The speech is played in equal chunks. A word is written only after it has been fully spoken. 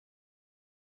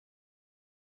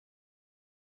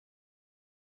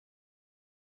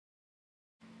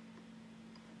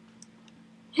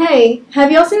Hey,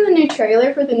 have y'all seen the new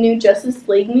trailer for the new Justice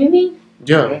League movie?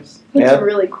 Yeah. It's Yeah.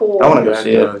 really cool. I want to go Yeah, see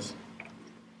it it. does.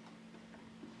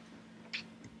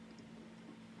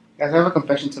 Guys, I have a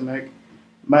confession to make.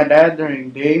 My dad,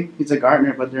 during day, he's a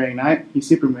gardener, but during night, he's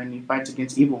Superman. He fights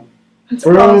against evil. That's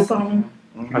For real? awesome.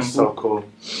 That's so cool.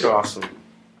 You're awesome.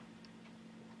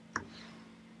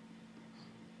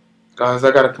 Guys, I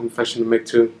got a confession to make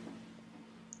too.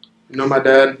 You know my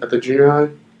dad at the junior high?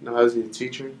 You know how he's a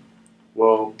teacher?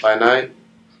 Well, by night,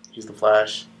 he's the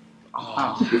Flash.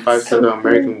 Oh. He fights So for the cool.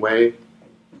 American way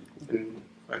and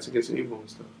fights against evil and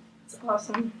stuff. That's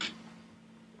awesome.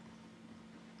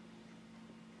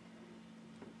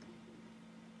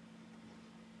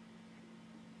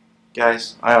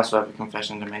 Guys, I also have a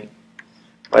confession to make.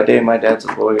 By day, my dad's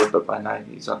a lawyer, but by night,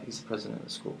 he's the president of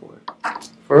the school board.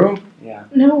 For real? Yeah.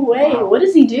 No way. Wow. What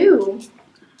does he do?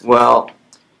 Well,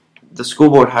 the school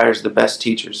board hires the best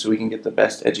teachers so we can get the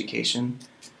best education.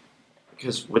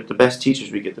 Because with the best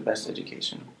teachers, we get the best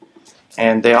education.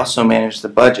 And they also manage the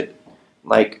budget,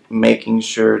 like making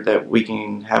sure that we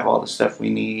can have all the stuff we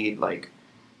need, like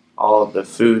all of the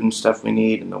food and stuff we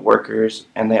need and the workers.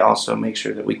 And they also make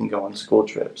sure that we can go on school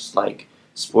trips, like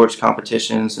sports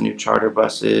competitions, the new charter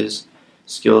buses,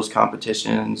 skills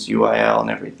competitions, UIL, and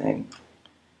everything.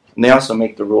 And they also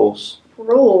make the rules.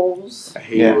 Rules. I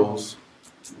hate Yeah. rules.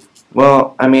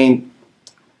 Well, I mean,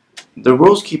 the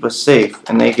rules keep us safe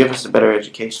and they give us a better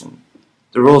education.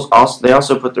 The rules they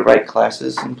also put the right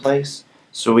classes in place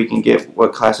so we can get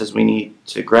what classes we need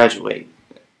to graduate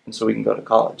and so we can go to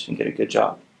college and get a good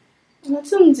job. That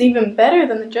sounds even better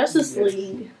than the Justice Yes.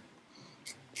 League.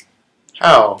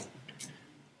 How?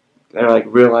 They're like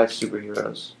real life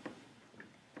superheroes.